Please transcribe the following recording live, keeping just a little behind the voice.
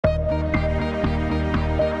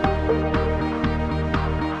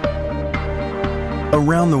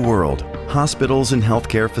Around the world, hospitals and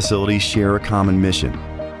healthcare facilities share a common mission: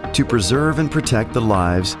 to preserve and protect the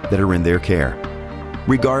lives that are in their care.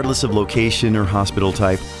 Regardless of location or hospital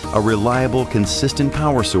type, a reliable, consistent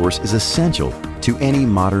power source is essential to any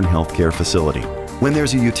modern healthcare facility. When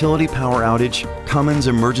there's a utility power outage, Cummins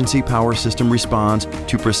Emergency Power System responds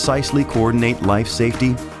to precisely coordinate life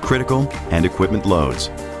safety, critical, and equipment loads.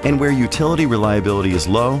 And where utility reliability is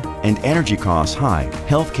low and energy costs high,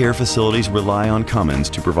 healthcare facilities rely on Cummins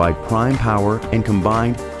to provide prime power and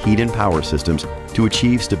combined heat and power systems to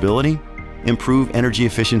achieve stability, improve energy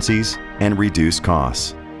efficiencies, and reduce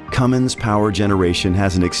costs. Cummins Power Generation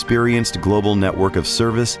has an experienced global network of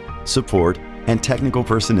service, support, and technical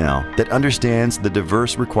personnel that understands the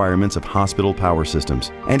diverse requirements of hospital power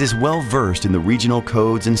systems and is well versed in the regional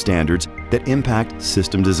codes and standards that impact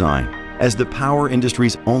system design. As the power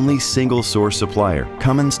industry's only single-source supplier,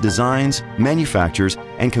 Cummins designs, manufactures,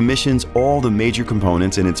 and commissions all the major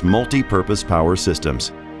components in its multi-purpose power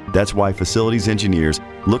systems. That's why facilities engineers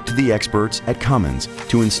look to the experts at Cummins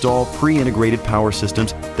to install pre-integrated power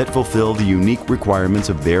systems that fulfill the unique requirements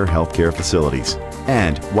of their healthcare facilities.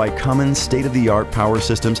 And why Cummins state-of-the-art power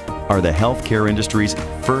systems are the healthcare industry's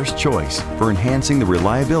first choice for enhancing the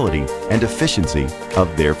reliability and efficiency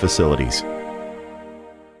of their facilities.